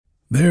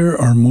There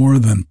are more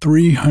than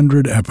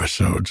 300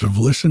 episodes of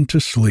Listen to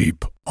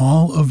Sleep,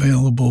 all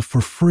available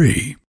for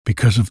free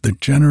because of the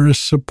generous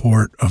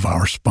support of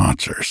our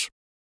sponsors.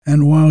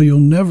 And while you'll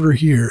never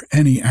hear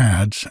any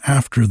ads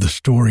after the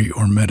story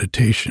or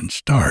meditation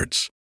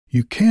starts,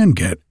 you can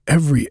get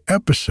every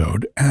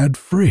episode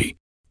ad-free,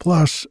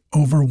 plus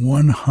over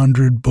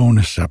 100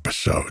 bonus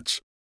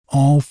episodes,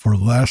 all for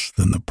less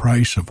than the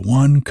price of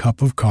one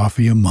cup of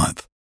coffee a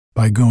month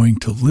by going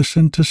to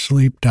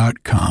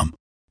listentosleep.com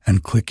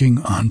and clicking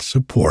on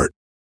support.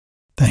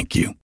 Thank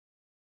you.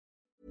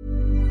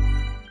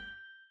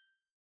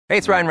 Hey,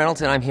 it's Ryan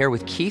Reynolds, and I'm here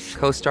with Keith,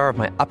 co-star of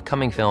my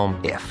upcoming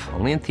film, If,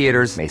 only in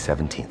theaters May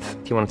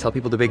 17th. Do you want to tell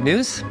people the big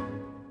news?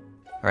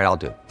 All right, I'll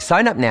do it.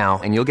 Sign up now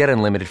and you'll get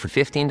unlimited for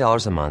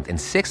 $15 a month and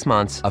 6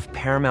 months of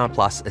Paramount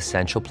Plus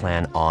Essential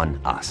Plan on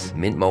us.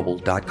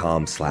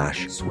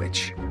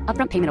 MintMobile.com/switch.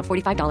 Upfront payment of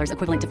 $45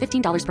 equivalent to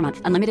 $15 per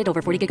month. Unlimited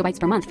over 40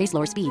 gigabytes per month. Face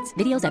lower speeds.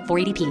 Videos at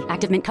 480p.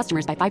 Active Mint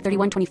customers by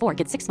 531.24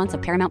 get 6 months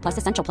of Paramount Plus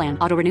Essential Plan.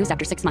 Auto renews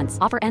after 6 months.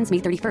 Offer ends May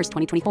 31st,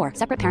 2024.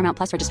 Separate Paramount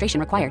Plus registration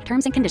required.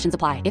 Terms and conditions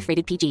apply if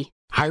rated PG.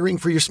 Hiring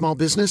for your small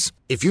business?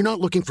 If you're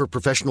not looking for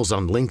professionals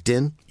on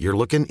LinkedIn, you're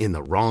looking in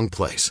the wrong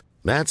place.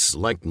 That's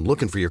like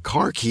looking for your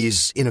car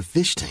keys in a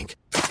fish tank.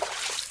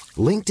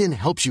 LinkedIn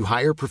helps you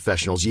hire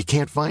professionals you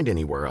can't find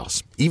anywhere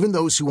else, even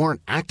those who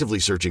aren't actively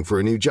searching for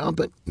a new job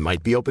but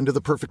might be open to the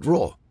perfect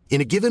role.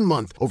 In a given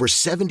month, over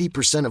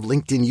 70% of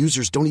LinkedIn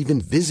users don't even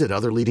visit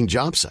other leading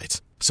job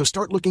sites. So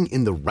start looking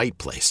in the right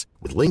place.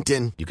 With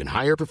LinkedIn, you can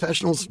hire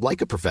professionals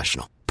like a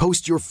professional.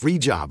 Post your free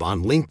job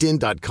on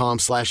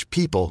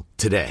linkedin.com/people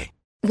today.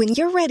 When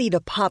you're ready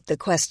to pop the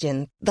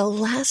question, the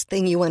last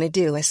thing you want to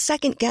do is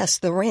second-guess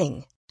the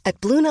ring. At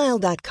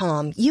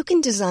BlueNile.com, you can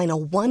design a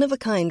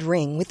one-of-a-kind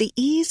ring with the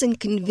ease and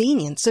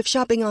convenience of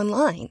shopping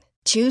online.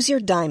 Choose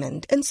your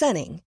diamond and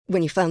setting.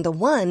 When you find the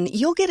one,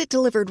 you'll get it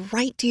delivered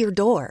right to your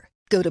door.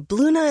 Go to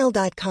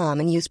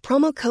BlueNile.com and use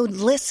promo code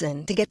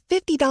LISTEN to get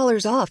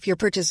 $50 off your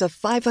purchase of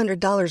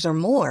 $500 or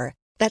more.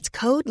 That's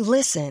code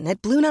LISTEN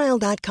at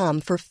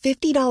BlueNile.com for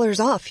 $50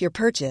 off your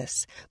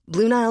purchase.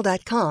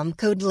 BlueNile.com,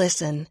 code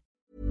LISTEN.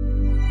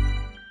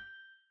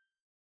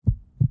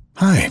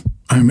 Hi,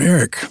 I'm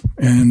Eric,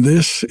 and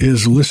this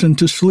is Listen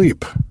to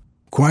Sleep,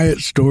 quiet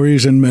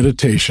stories and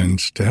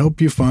meditations to help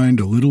you find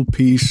a little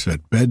peace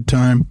at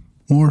bedtime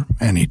or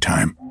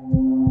anytime.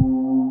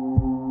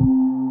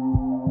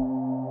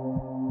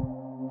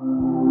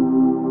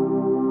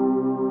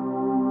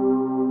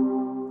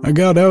 I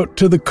got out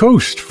to the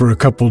coast for a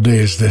couple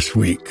days this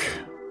week.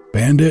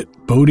 Bandit,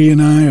 Bodie,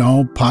 and I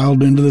all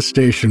piled into the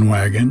station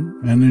wagon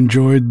and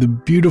enjoyed the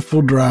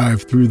beautiful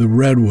drive through the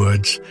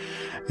redwoods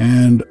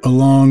and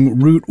along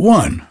Route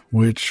 1,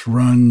 which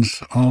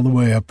runs all the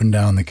way up and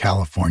down the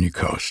California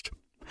coast.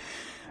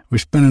 We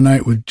spent a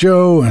night with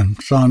Joe and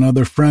saw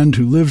another friend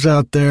who lives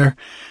out there.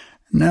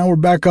 Now we're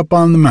back up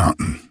on the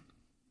mountain.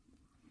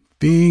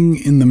 Being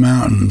in the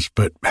mountains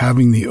but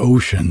having the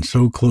ocean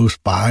so close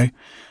by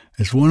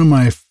is one of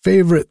my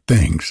favorite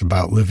things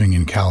about living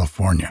in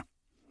California.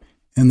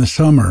 In the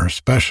summer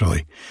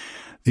especially,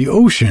 the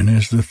ocean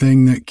is the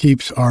thing that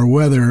keeps our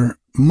weather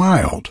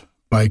mild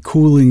by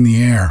cooling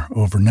the air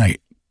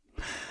overnight.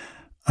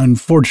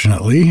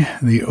 Unfortunately,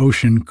 the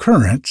ocean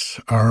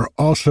currents are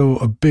also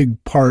a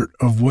big part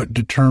of what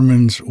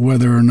determines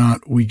whether or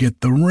not we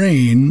get the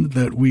rain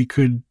that we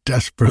could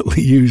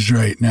desperately use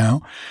right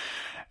now.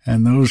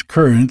 And those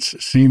currents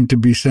seem to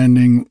be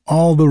sending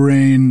all the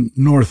rain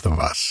north of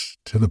us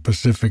to the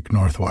Pacific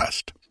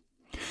Northwest.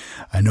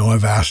 I know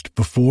I've asked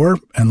before,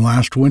 and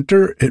last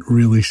winter it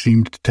really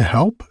seemed to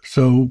help,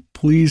 so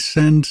please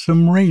send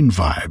some rain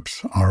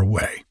vibes our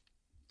way.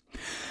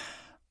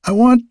 I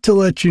want to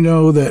let you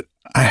know that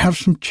I have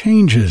some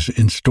changes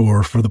in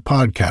store for the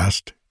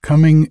podcast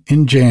coming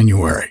in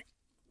January.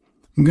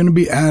 I'm going to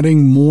be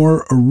adding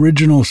more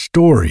original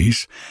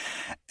stories,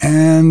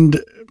 and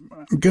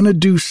I'm going to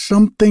do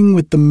something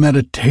with the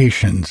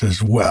meditations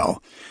as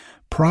well.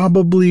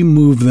 Probably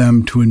move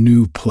them to a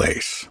new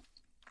place.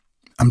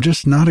 I'm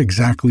just not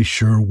exactly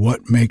sure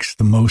what makes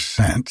the most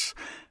sense,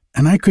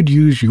 and I could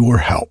use your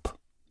help.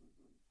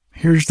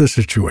 Here's the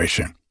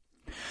situation.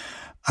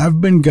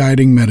 I've been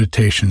guiding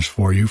meditations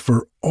for you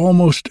for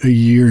almost a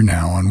year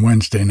now on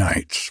Wednesday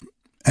nights,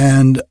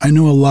 and I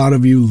know a lot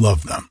of you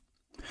love them.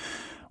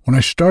 When I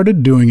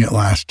started doing it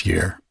last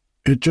year,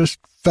 it just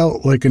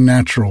felt like a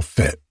natural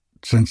fit,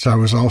 since I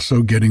was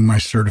also getting my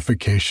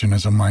certification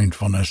as a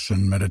mindfulness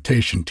and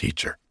meditation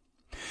teacher.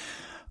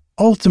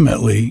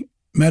 Ultimately,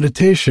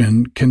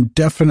 meditation can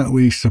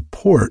definitely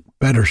support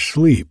better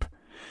sleep,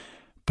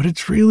 but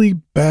it's really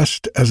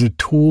best as a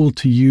tool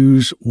to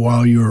use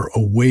while you're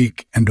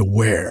awake and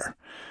aware,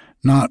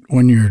 not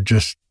when you're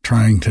just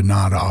trying to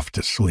nod off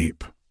to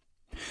sleep.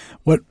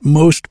 What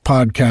most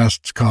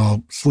podcasts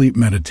call sleep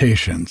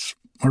meditations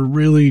are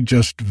really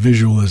just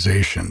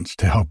visualizations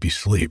to help you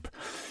sleep,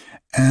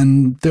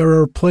 and there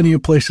are plenty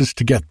of places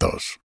to get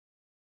those.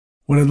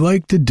 What I'd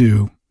like to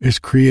do is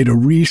create a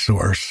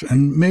resource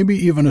and maybe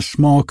even a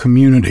small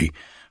community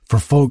for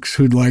folks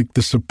who'd like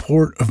the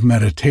support of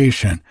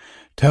meditation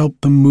to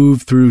help them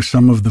move through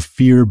some of the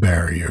fear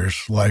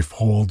barriers life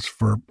holds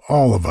for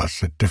all of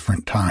us at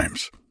different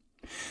times.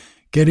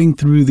 Getting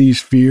through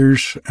these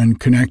fears and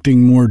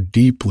connecting more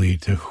deeply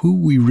to who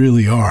we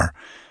really are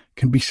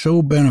can be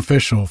so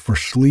beneficial for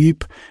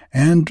sleep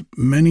and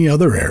many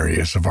other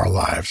areas of our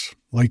lives,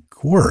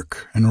 like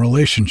work and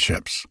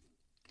relationships.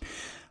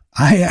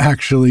 I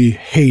actually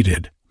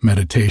hated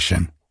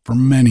meditation for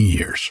many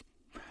years.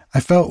 I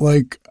felt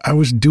like I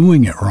was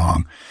doing it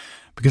wrong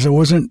because I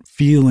wasn't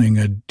feeling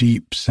a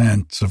deep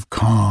sense of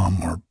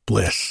calm or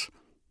bliss.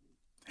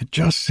 It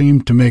just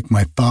seemed to make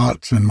my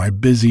thoughts and my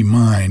busy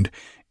mind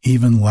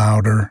even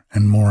louder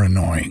and more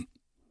annoying.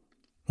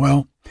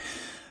 Well,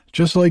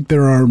 just like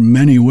there are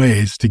many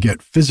ways to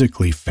get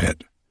physically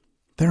fit,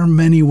 there are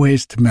many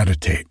ways to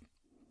meditate.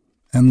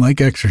 And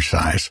like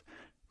exercise,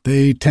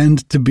 they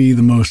tend to be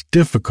the most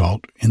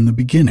difficult in the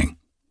beginning.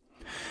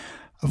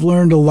 I've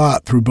learned a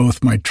lot through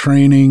both my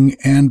training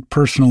and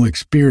personal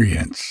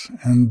experience,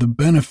 and the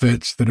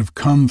benefits that have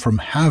come from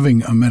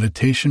having a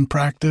meditation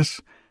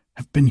practice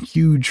have been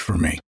huge for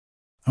me.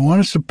 I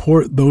want to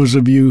support those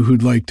of you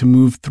who'd like to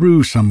move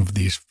through some of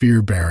these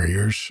fear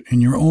barriers in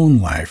your own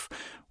life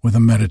with a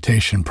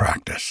meditation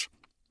practice.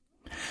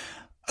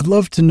 I'd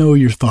love to know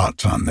your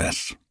thoughts on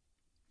this.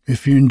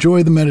 If you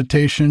enjoy the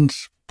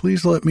meditations,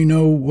 please let me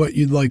know what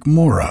you'd like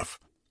more of.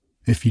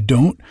 If you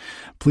don't,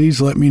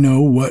 please let me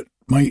know what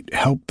might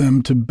help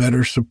them to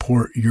better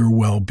support your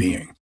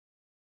well-being.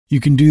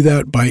 You can do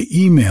that by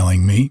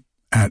emailing me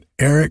at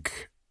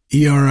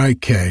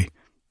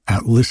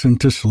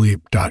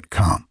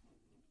erik@listentosleep.com.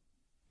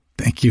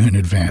 Thank you in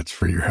advance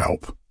for your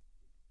help.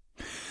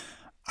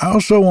 I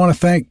also want to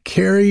thank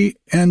Carrie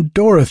and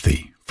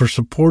Dorothy for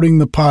supporting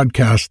the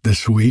podcast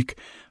this week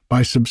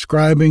by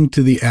subscribing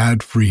to the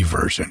ad-free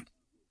version.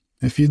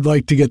 If you'd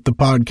like to get the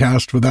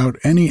podcast without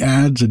any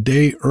ads a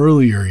day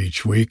earlier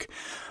each week,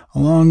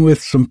 along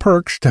with some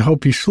perks to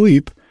help you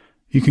sleep,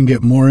 you can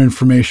get more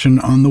information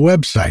on the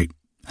website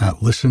at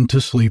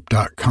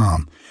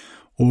listentosleep.com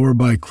or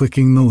by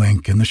clicking the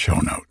link in the show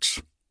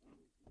notes.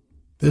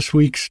 This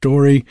week's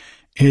story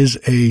is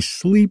a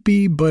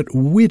sleepy but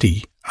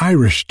witty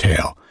Irish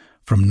tale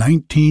from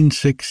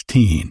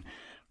 1916,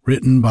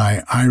 written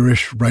by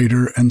Irish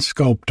writer and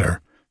sculptor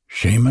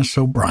Seamus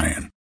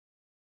O'Brien.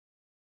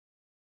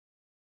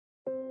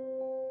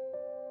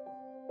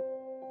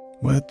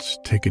 Let's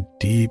take a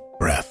deep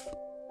breath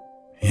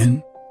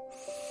in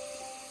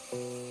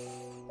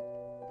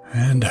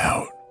and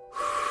out.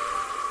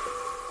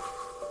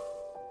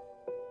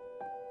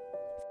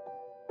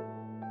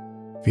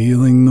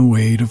 Feeling the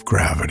weight of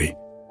gravity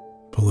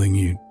pulling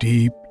you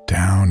deep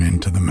down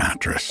into the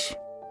mattress.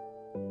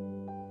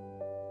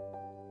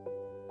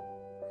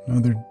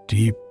 Another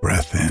deep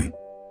breath in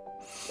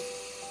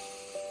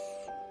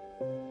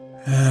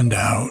and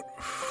out.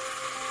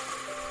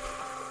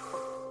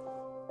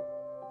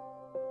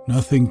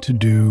 Nothing to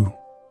do,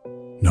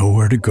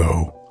 nowhere to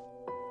go,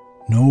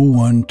 no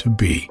one to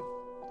be.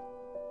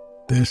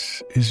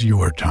 This is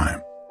your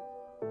time,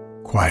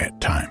 quiet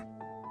time.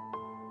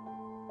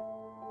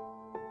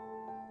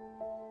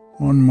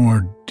 One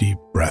more deep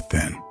breath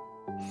in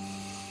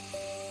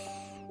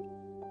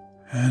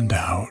and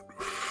out.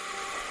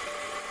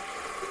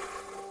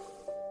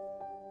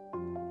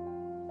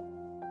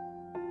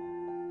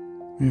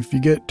 If you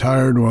get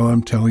tired while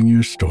I'm telling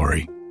you a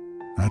story,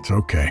 that's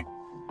okay.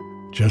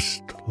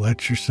 Just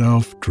let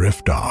yourself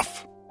drift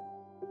off.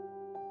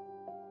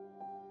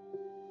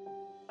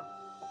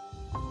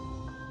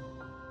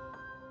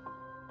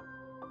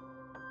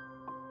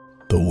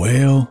 The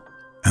Whale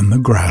and the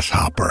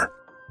Grasshopper.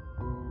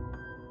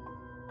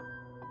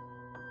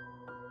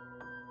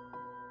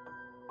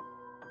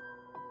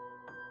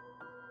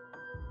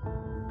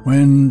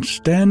 When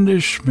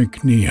Standish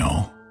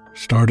McNeill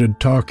started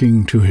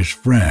talking to his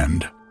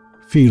friend,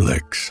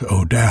 Felix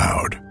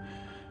O'Dowd,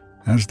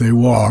 as they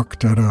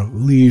walked at a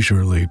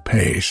leisurely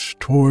pace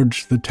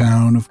towards the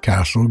town of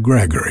Castle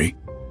Gregory,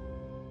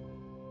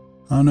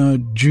 on a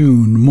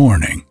June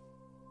morning,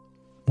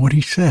 what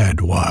he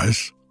said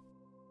was,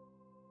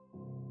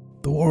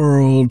 "The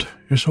world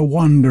is a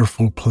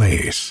wonderful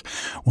place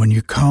when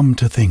you come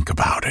to think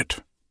about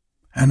it.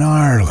 And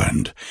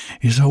Ireland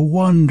is a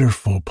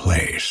wonderful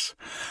place,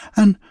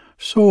 and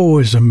so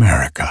is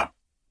America.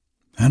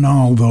 And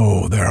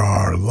although there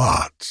are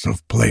lots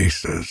of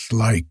places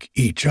like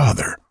each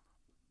other,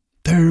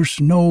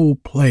 there's no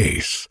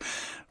place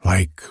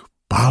like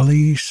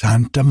Bally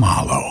Santa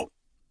Malo.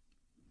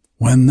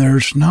 When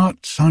there's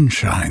not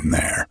sunshine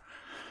there,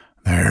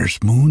 there's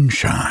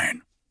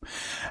moonshine,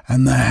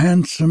 and the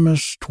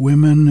handsomest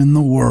women in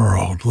the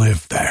world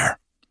live there,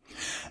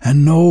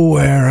 and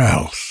nowhere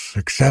else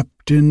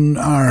except in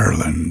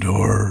Ireland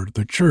or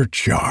the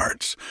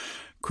churchyards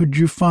could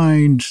you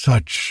find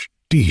such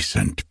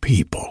decent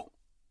people."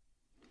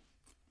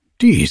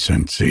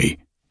 "Decency,"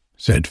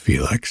 said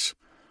Felix,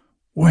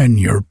 "when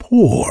you're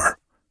poor,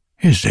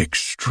 is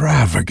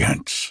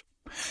extravagance,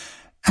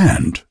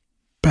 and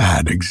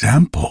bad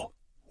example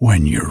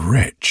when you're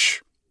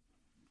rich."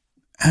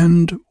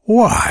 "And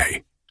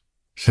why?"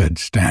 said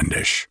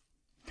Standish.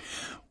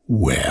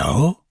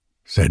 Well,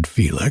 said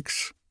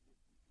Felix,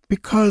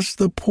 because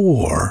the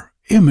poor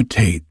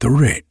imitate the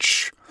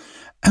rich,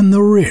 and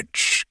the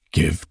rich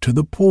give to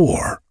the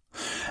poor,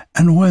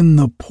 and when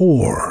the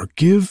poor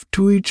give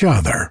to each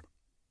other,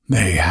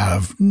 they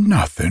have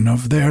nothing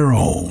of their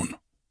own.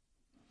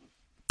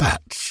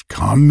 That's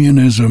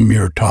communism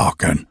you're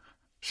talking,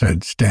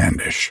 said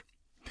Standish.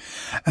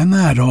 And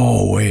that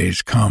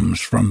always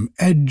comes from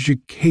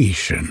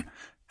education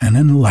and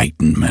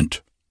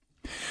enlightenment.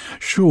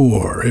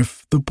 Sure,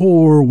 if the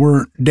poor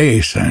weren't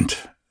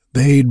decent,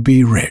 they'd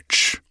be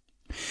rich.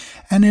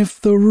 And if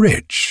the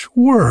rich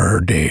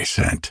were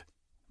decent,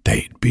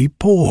 they'd be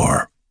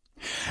poor.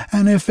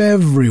 And if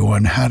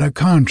everyone had a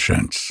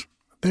conscience,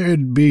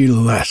 there'd be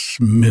less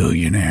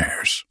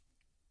millionaires.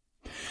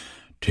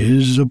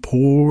 'Tis a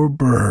poor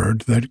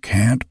bird that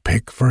can't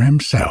pick for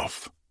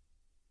himself.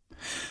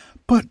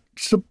 But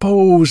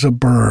suppose a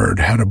bird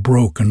had a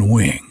broken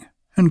wing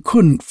and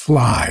couldn't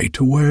fly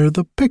to where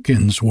the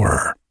pickings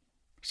were,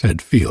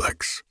 said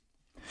Felix.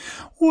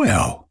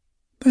 Well,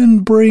 then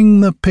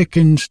bring the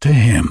pickings to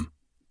him.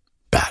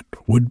 That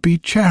would be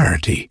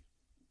charity.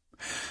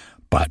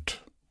 But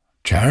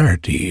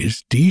charity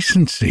is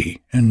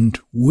decency, and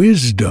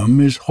wisdom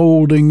is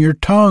holding your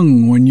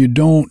tongue when you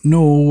don't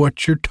know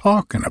what you're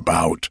talking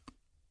about.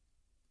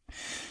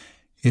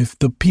 If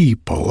the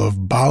people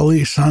of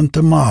Bali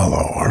Santa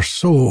Malo are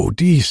so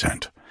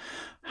decent,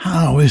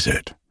 how is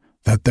it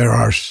that there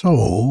are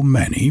so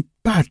many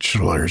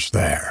bachelors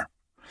there?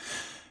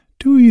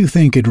 Do you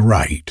think it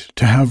right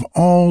to have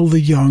all the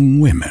young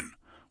women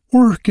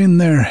working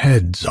their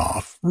heads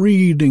off,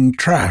 reading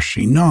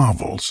trashy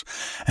novels,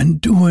 and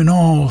doing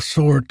all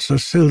sorts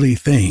of silly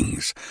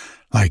things,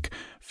 like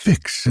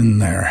fixing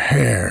their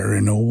hair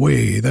in a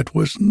way that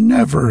was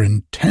never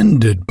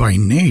intended by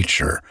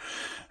nature,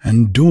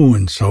 and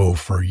doing so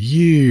for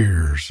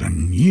years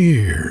and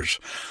years,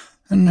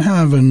 and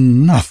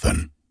having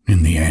nothing,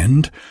 in the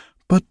end,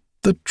 but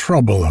the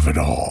trouble of it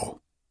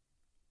all?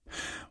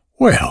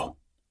 Well,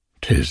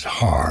 'tis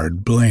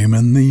hard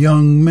blaming the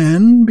young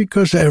men,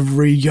 because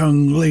every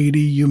young lady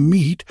you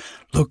meet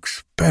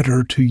looks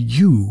better to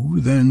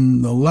you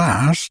than the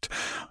last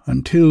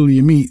until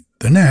you meet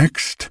the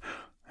next,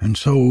 and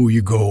so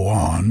you go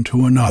on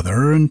to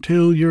another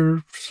until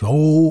you're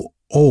so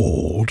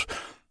old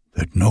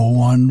that no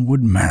one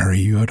would marry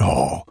you at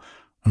all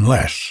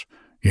unless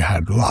you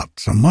had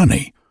lots of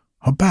money,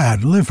 a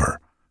bad liver,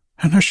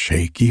 and a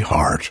shaky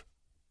heart.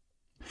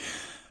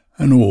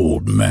 An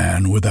old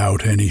man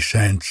without any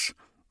sense,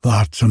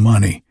 lots of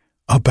money,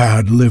 a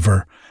bad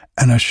liver,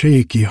 and a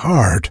shaky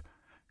heart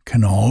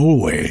can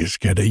always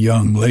get a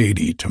young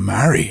lady to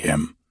marry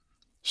him,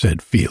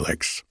 said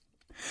Felix.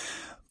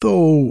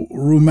 Though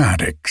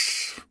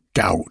rheumatics,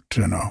 gout,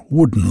 and a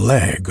wooden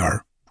leg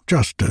are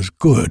just as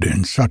good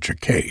in such a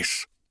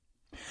case.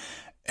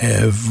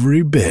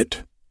 Every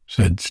bit,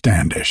 said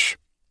Standish.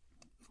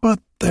 But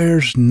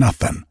there's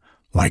nothing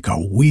like a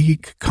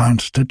weak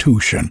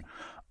constitution,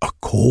 a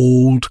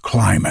cold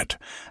climate,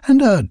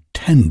 and a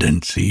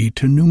tendency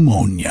to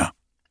pneumonia.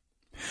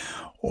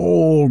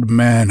 Old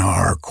men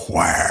are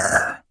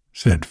quare,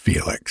 said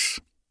Felix.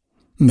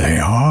 They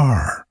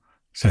are,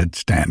 said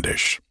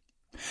Standish.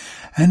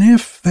 And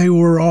if they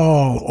were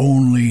all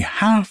only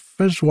half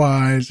as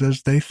wise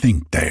as they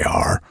think they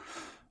are,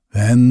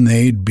 then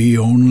they'd be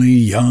only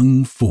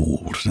young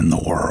fools in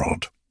the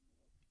world.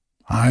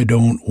 I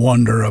don't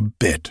wonder a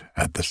bit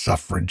at the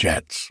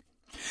suffragettes.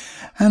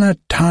 And a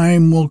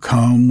time will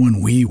come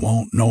when we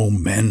won't know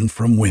men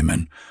from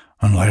women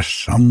unless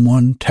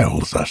someone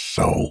tells us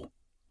so.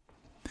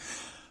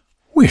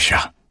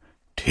 Wisha,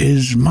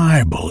 'tis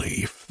my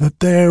belief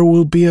that there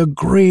will be a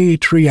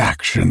great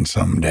reaction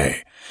some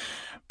day,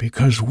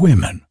 because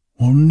women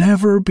will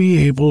never be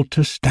able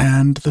to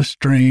stand the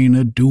strain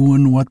of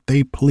doing what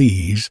they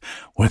please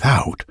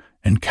without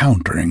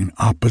encountering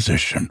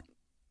opposition.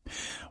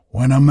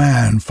 When a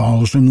man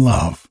falls in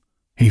love,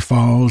 he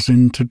falls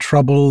into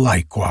trouble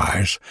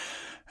likewise,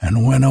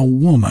 and when a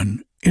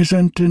woman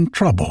isn't in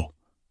trouble,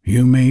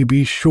 you may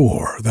be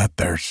sure that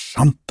there's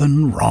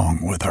something wrong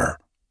with her.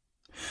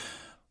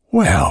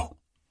 Well,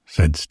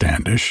 said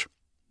Standish,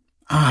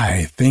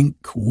 I think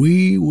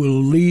we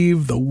will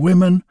leave the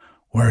women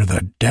where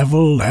the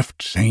devil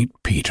left St.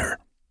 Peter.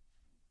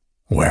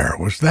 Where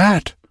was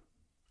that?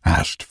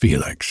 Asked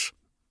Felix.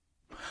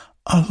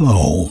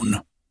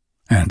 Alone,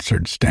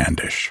 answered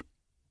Standish.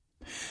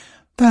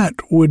 That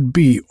would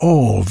be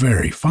all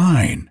very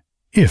fine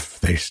if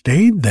they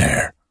stayed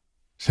there,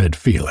 said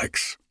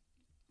Felix.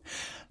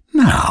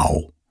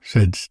 Now,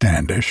 said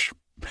Standish,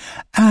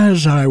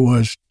 as I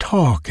was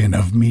talking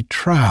of me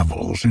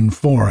travels in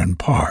foreign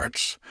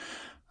parts,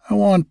 I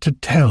want to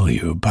tell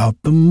you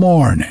about the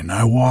morning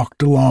I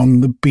walked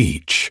along the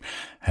beach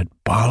at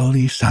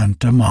Bali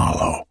Santa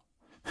Malo,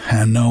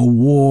 and a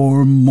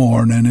warm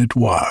morning it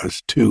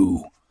was,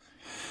 too.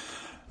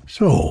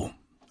 So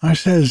I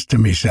says to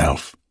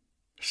myself,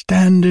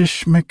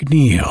 Standish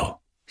McNeil,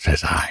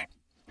 says I,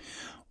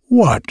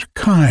 "What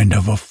kind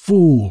of a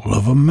fool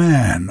of a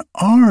man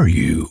are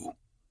you?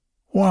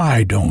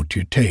 Why don't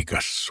you take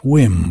a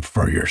swim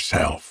for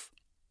yourself?"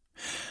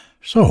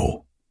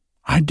 So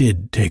I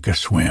did take a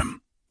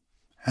swim,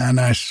 and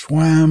I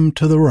swam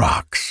to the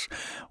rocks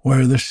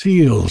where the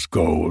seals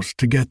goes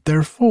to get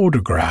their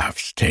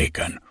photographs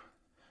taken.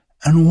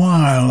 And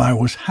while I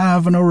was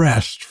having a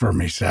rest for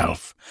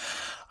myself,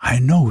 I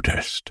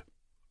noticed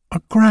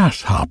a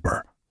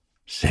grasshopper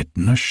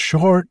sitting a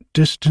short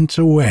distance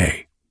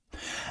away,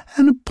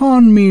 and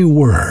upon me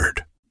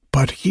word,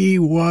 but he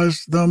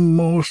was the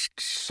most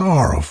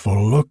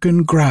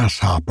sorrowful-looking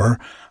grasshopper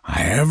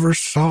I ever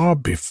saw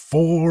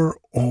before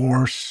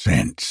or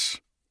since.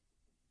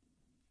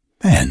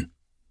 Then,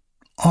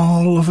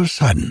 all of a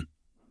sudden,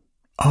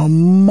 a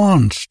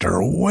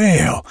monster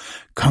whale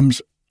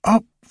comes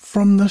up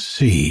from the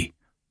sea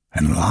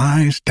and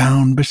lies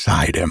down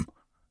beside him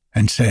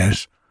and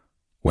says,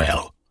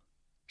 "Well,"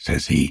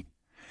 says he,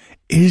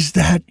 "is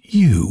that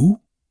you?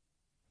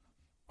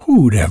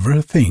 Who'd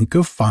ever think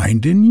of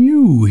finding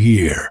you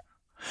here?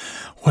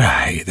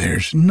 Why,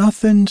 there's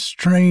nothing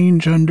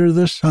strange under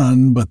the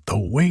sun but the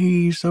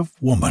ways of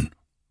woman."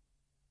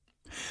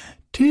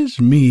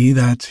 "'Tis me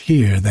that's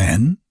here,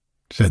 then,"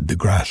 said the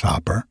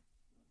grasshopper.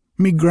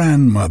 "Me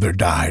grandmother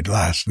died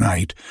last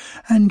night,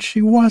 and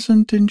she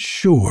wasn't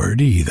insured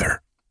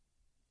either."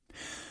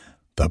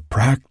 "The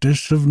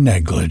practice of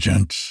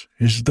negligence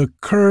is the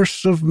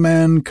curse of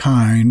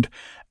mankind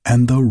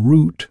and the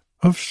root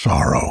of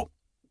sorrow,"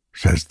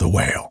 says the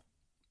whale.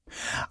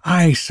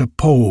 "I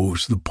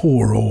suppose the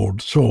poor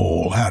old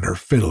soul had her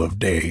fill of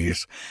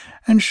days,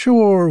 and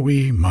sure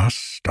we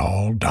must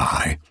all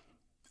die,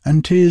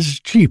 and 'tis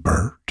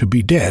cheaper to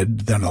be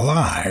dead than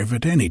alive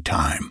at any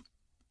time.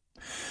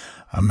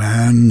 A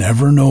man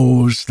never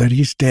knows that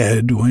he's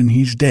dead when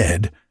he's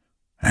dead,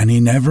 and he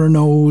never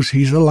knows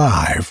he's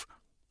alive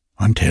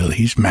until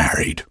he's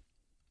married."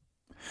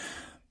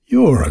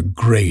 "You're a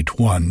great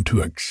one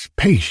to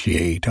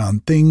expatiate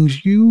on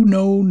things you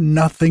know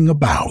nothing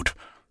about,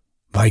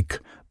 like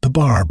the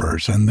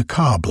barbers and the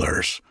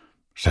cobblers,"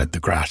 said the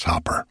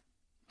grasshopper.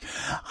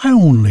 "I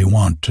only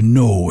want to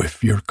know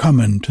if you're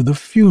coming to the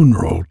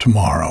funeral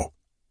tomorrow."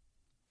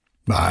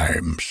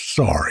 "I'm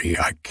sorry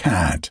I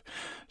can't,"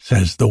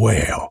 says the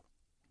whale.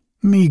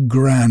 "Me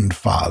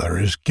grandfather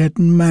is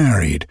getting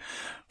married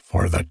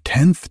for the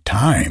 10th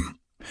time,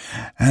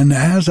 and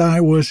as I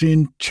was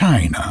in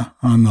China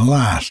on the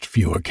last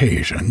few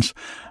occasions,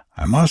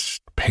 I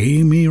must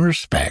pay me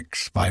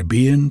respects by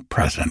being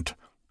present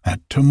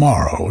at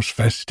tomorrow's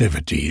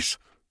festivities,"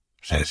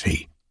 says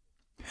he.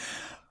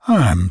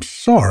 "I'm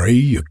sorry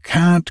you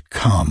can't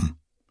come,"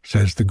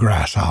 says the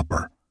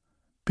grasshopper,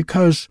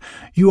 "because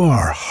you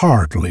are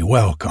heartily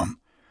welcome,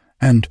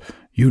 and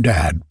you'd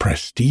add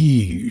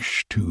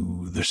prestige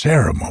to the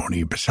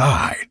ceremony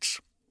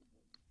besides."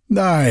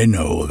 "I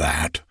know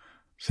that,"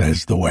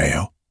 says the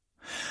whale,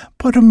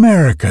 "but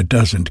America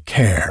doesn't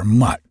care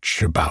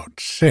much about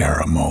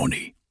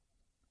ceremony."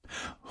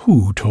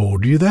 "Who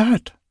told you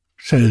that?"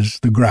 says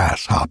the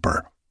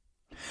grasshopper.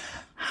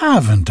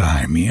 "Haven't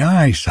I me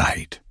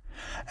eyesight?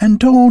 And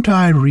don't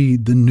I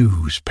read the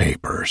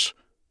newspapers?"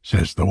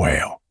 says the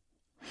whale.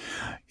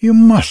 "You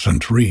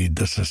mustn't read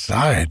the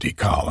society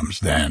columns,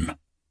 then,"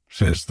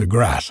 says the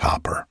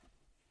grasshopper.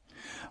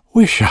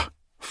 "Wisha,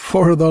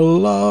 for the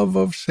love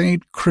of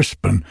St.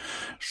 Crispin,"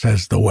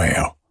 says the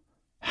whale,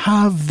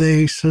 "have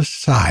they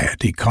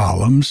society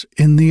columns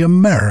in the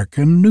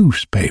American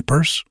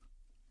newspapers?"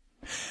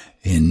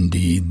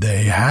 "Indeed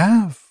they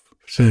have,"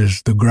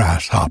 says the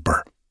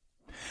grasshopper,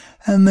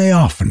 "and they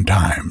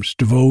oftentimes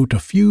devote a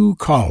few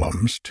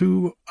columns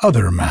to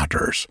other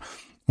matters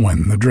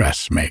when the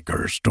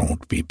dressmakers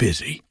don't be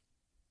busy.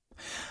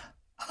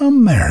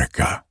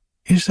 America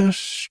is a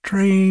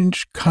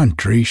strange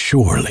country,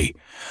 surely,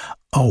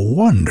 a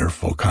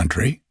wonderful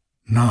country,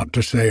 not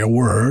to say a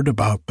word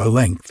about the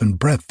length and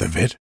breadth of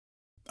it.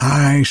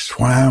 I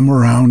swam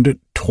around it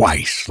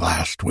twice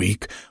last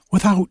week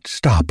without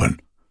stopping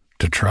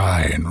to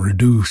try and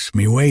reduce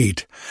me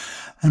weight,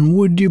 and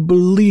would you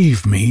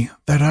believe me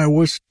that I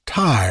was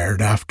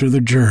tired after the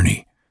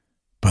journey,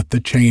 but the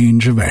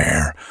change of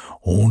air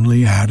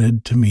only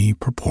added to me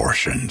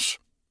proportions."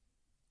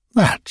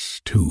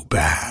 "That's too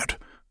bad,"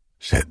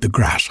 said the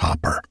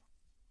grasshopper.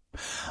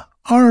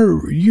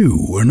 "Are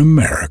you an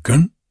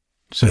American?"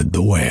 said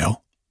the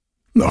whale.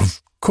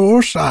 "Of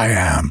course I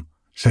am,"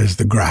 says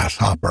the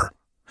grasshopper.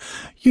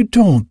 "You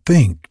don't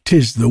think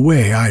 'tis the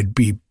way I'd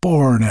be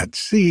born at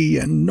sea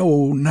and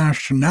no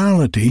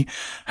nationality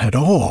at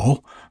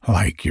all,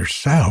 like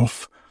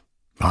yourself.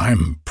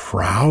 I'm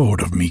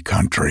proud of me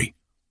country."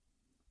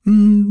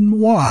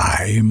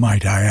 "Why,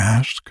 might I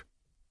ask?"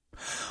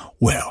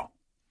 "Well,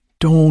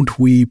 don't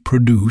we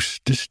produce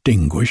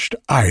distinguished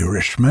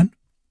Irishmen?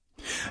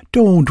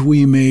 Don't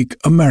we make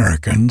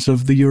Americans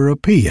of the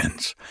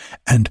Europeans,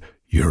 and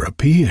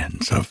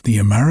Europeans of the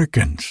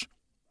Americans?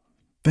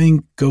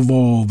 Think of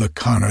all the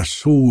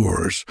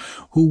connoisseurs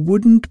who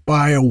wouldn't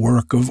buy a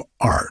work of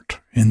art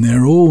in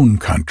their own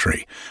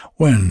country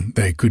when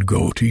they could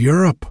go to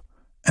Europe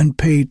and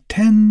pay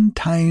 10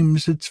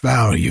 times its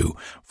value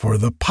for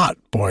the pot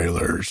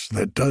boilers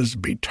that does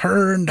be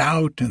turned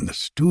out in the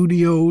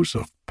studios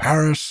of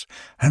Paris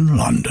and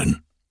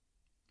London.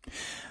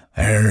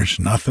 There's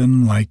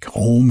nothing like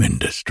home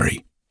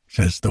industry,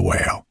 says the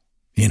whale,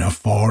 in a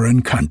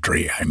foreign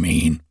country, I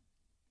mean.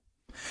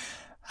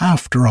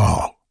 After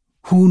all,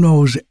 who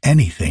knows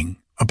anything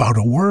about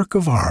a work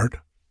of art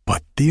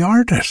but the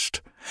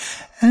artist?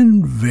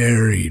 And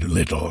very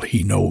little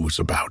he knows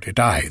about it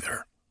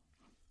either.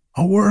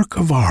 A work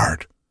of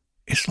art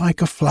is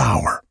like a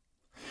flower.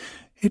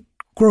 It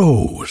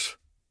grows.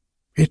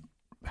 It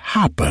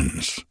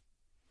happens.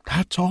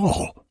 That's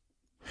all.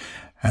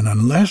 And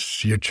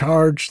unless you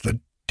charge the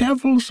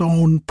devil's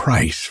own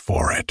price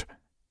for it,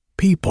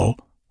 people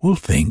will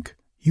think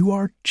you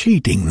are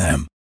cheating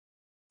them.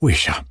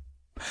 Wisha,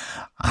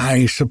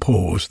 I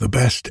suppose the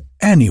best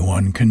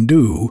anyone can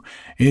do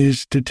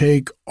is to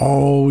take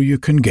all you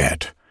can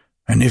get,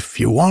 and if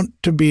you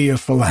want to be a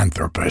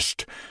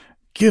philanthropist,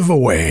 give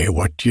away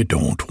what you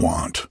don't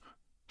want,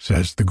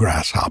 says the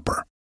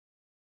grasshopper.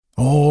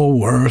 All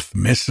worth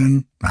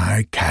missing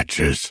I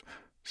catches,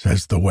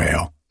 says the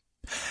whale,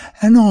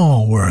 and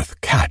all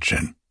worth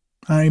catching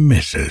I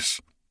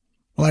misses,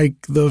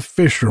 like the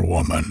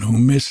fisherwoman who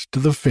missed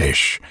the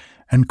fish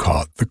and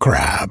caught the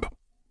crab.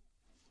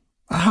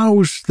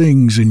 How's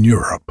things in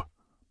Europe?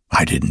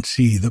 I didn't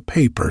see the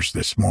papers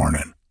this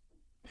morning.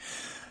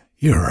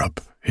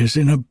 Europe is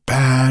in a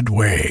bad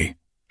way,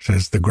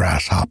 says the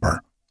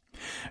grasshopper.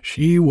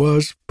 She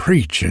was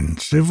preaching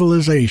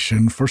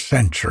civilization for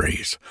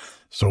centuries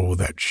so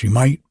that she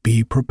might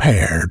be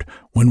prepared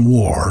when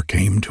war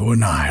came to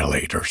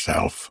annihilate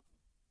herself.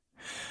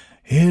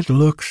 It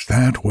looks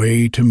that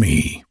way to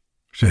me,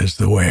 says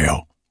the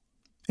whale.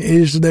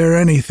 Is there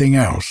anything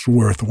else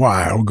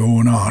worthwhile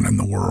going on in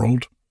the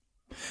world?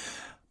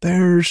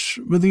 There's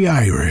the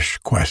Irish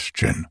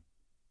question,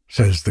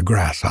 says the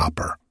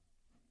grasshopper.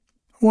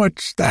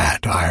 What's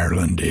that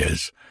Ireland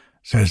is,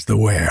 says the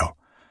whale.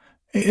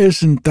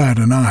 Isn't that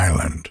an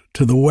island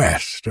to the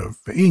west of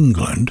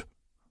England?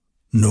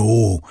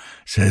 No,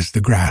 says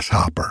the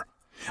grasshopper,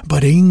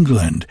 but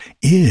England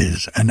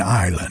is an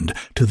island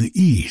to the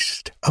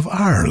east of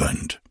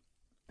Ireland.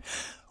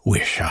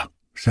 Wisha,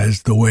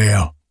 says the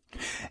whale,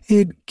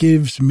 it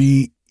gives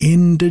me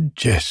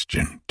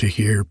indigestion to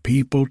hear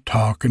people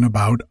talking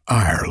about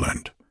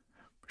Ireland.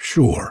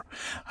 Sure,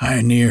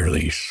 I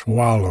nearly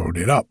swallowed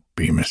it up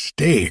by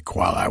mistake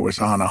while I was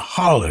on a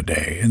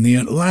holiday in the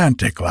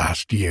Atlantic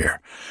last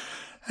year,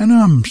 and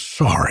I'm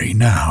sorry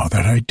now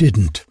that I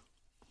didn't.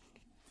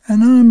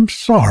 And I'm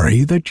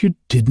sorry that you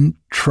didn't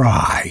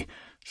try,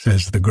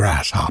 says the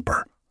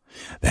grasshopper.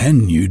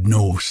 Then you'd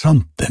know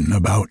something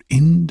about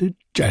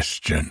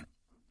indigestion.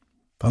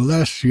 The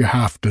less you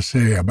have to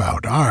say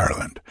about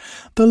Ireland,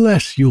 the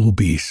less you'll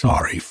be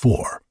sorry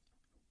for.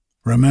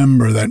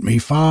 Remember that me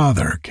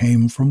father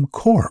came from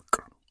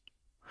Cork.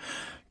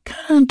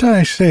 Can't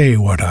I say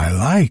what I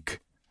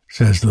like,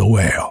 says the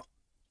whale.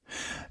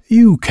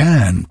 You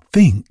can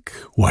think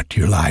what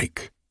you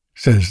like,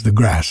 says the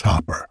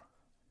grasshopper,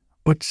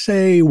 but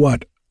say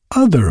what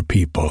other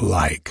people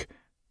like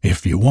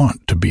if you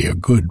want to be a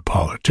good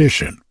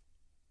politician.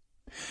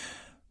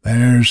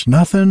 There's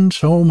nothing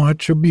so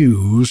much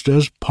abused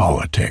as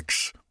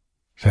politics,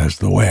 says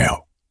the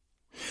whale.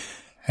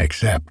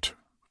 Except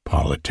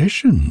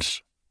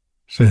politicians,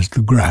 says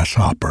the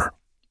grasshopper.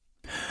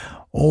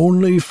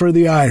 Only for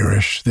the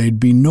Irish there'd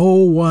be no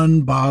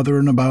one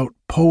bothering about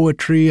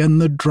poetry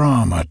and the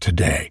drama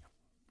today.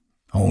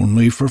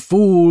 Only for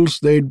fools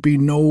there'd be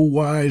no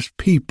wise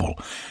people,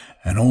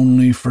 and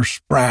only for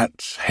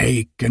sprats,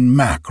 hake, and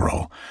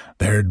mackerel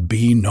there'd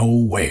be no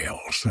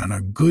whales, and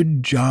a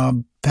good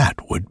job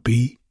that would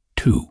be,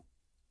 too.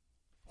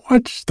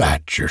 What's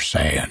that you're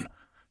saying?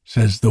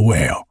 Says the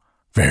whale,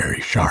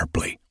 very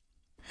sharply.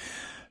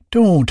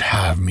 Don't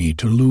have me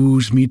to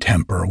lose me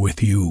temper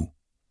with you,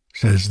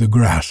 says the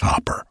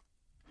grasshopper.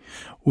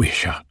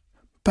 Wisha,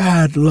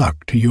 bad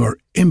luck to your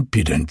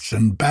impudence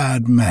and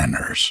bad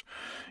manners,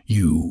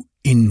 you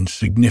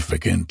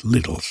insignificant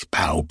little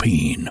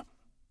spalpeen.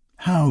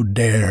 How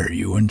dare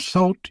you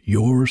insult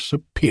your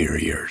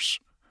superiors,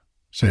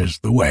 says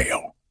the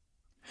whale.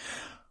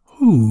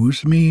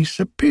 Who's me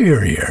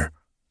superior,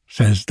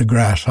 says the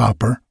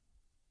grasshopper.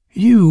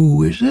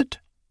 You, is it?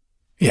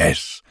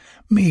 Yes,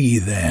 me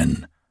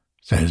then,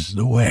 says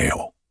the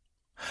whale.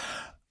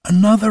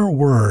 Another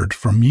word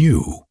from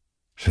you,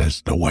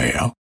 says the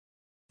whale,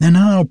 and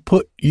I'll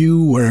put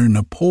you where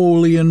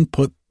Napoleon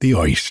put the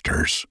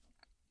oysters.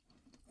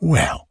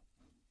 Well,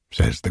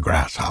 says the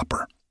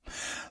grasshopper,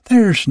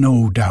 there's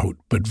no doubt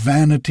but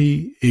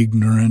vanity,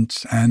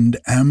 ignorance, and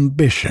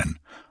ambition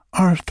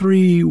are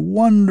three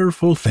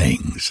wonderful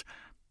things,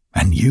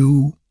 and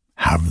you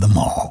have them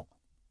all.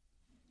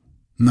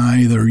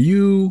 Neither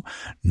you,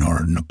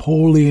 nor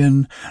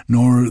Napoleon,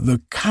 nor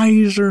the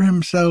Kaiser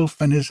himself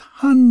and his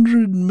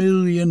 100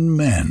 million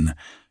men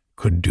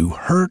could do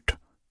hurt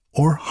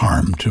or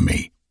harm to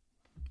me.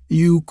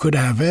 You could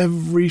have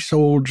every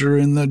soldier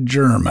in the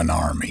German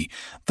army,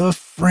 the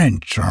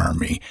French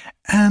army,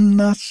 and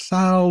the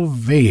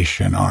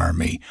Salvation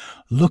Army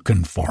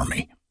looking for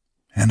me,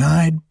 and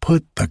I'd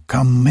put the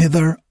come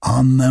hither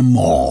on them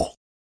all.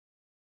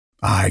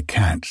 I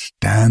can't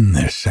stand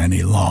this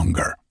any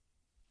longer,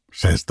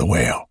 says the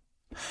whale.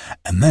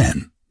 And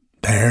then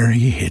there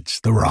he hits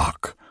the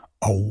rock,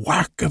 a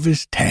whack of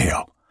his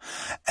tail,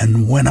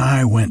 and when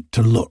I went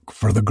to look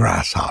for the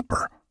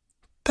grasshopper,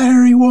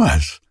 there he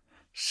was,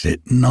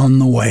 sitting on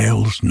the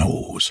whale's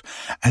nose,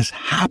 as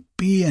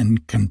happy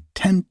and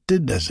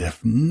contented as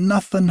if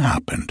nothing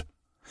happened.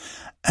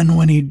 And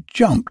when he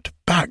jumped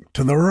back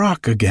to the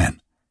rock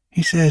again,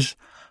 he says,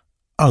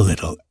 "A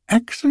little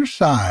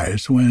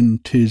exercise when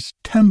 'tis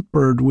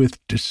tempered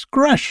with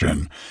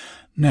discretion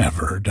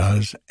never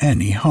does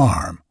any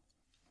harm.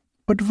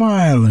 But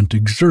violent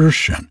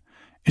exertion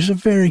is a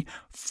very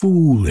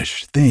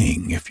foolish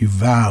thing if you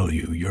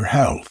value your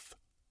health.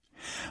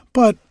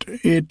 But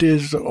it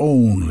is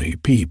only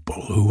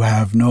people who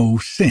have no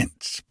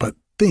sense but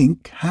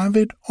think have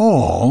it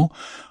all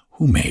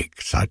who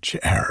make such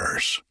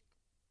errors."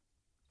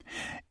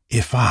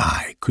 "If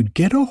I could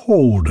get a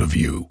hold of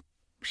you,"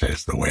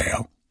 says the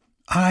whale,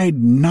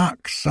 "I'd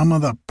knock some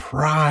of the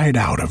pride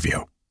out of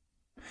you."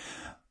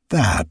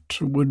 "That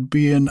would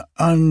be an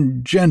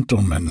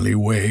ungentlemanly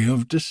way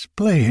of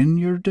displaying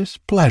your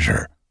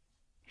displeasure,"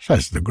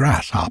 says the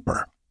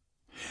grasshopper.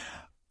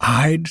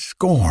 "I'd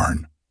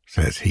scorn,"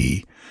 says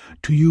he,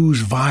 "to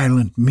use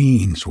violent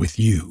means with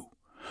you,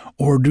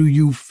 or do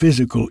you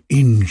physical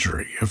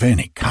injury of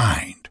any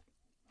kind.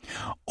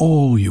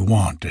 All you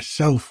want is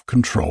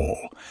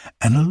self-control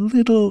and a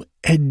little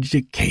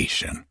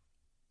education.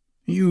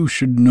 You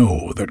should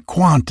know that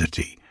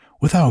quantity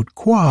without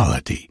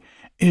quality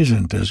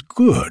isn't as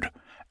good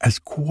as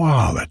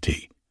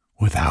quality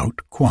without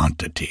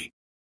quantity.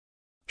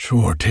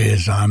 Sure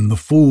 'tis I'm the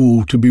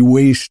fool to be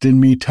wasting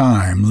me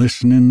time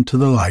listening to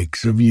the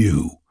likes of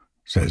you,"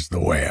 says the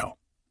whale.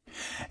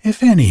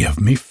 "If any of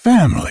me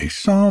family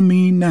saw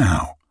me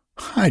now,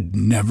 I'd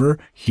never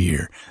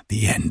hear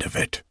the end of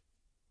it."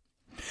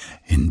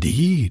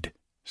 "Indeed,"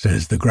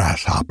 says the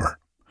grasshopper,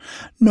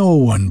 "no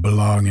one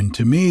belonging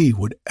to me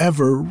would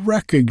ever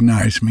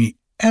recognize me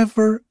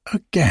ever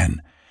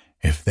again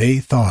if they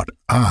thought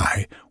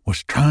I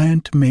was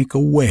trying to make a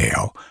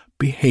whale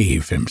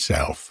behave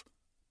himself.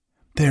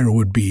 There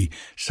would be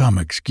some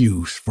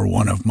excuse for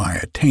one of my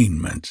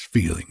attainments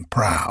feeling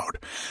proud,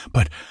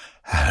 but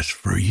as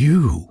for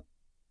you,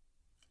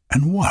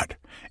 and what,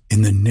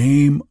 in the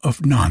name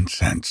of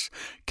nonsense,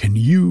 can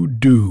you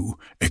do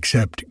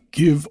except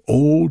give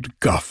old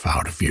guff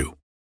out of you?"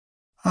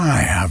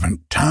 "I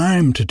haven't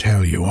time to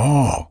tell you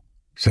all,"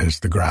 says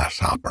the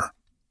grasshopper.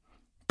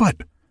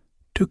 "But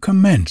to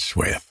commence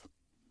with,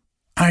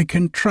 I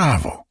can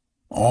travel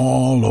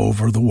all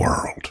over the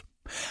world,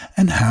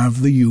 and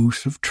have the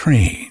use of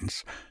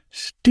trains,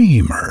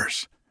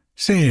 steamers,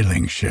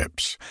 sailing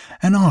ships,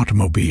 and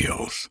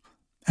automobiles,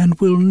 and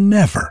will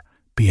never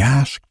be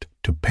asked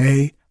to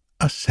pay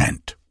a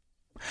cent.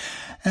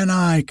 And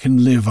I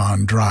can live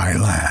on dry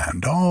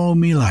land all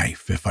me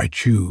life if I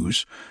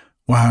choose,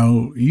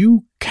 while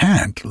you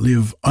can't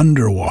live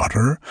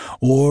underwater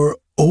or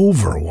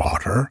over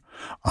water,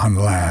 on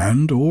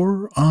land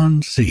or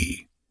on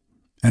sea.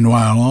 And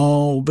while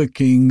all the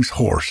king's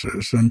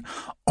horses and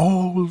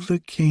all the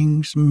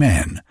king's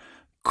men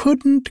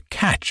couldn't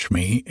catch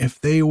me if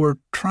they were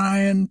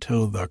trying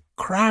till the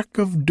crack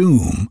of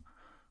doom,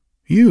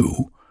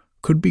 you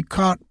could be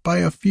caught by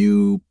a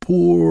few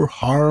poor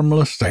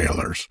harmless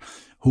sailors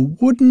who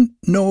wouldn't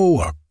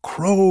know a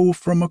crow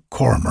from a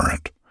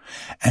cormorant,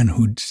 and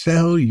who'd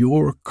sell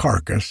your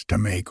carcass to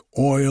make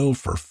oil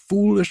for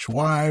foolish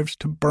wives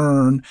to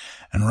burn,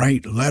 and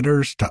write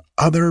letters to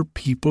other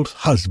people's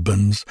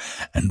husbands,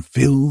 and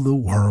fill the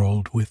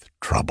world with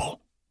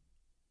trouble.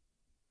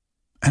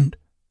 And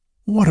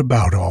what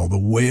about all the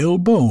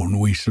whalebone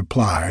we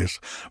supplies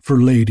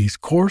for ladies'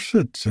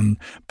 corsets and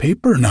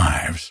paper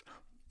knives?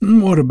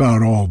 What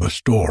about all the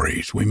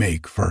stories we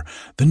make for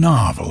the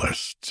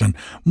novelists and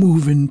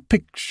moving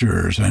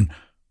pictures and—"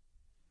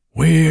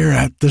 "We're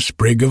at the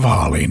sprig of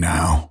holly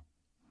now,"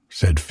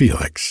 said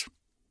Felix.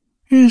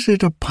 "Is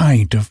it a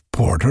pint of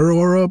porter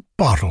or a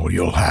bottle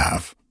you'll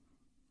have?"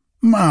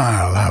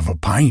 "I'll have a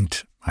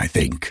pint, I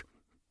think,"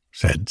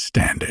 said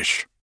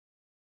Standish.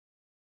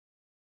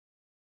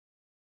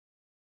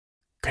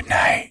 Good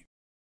night.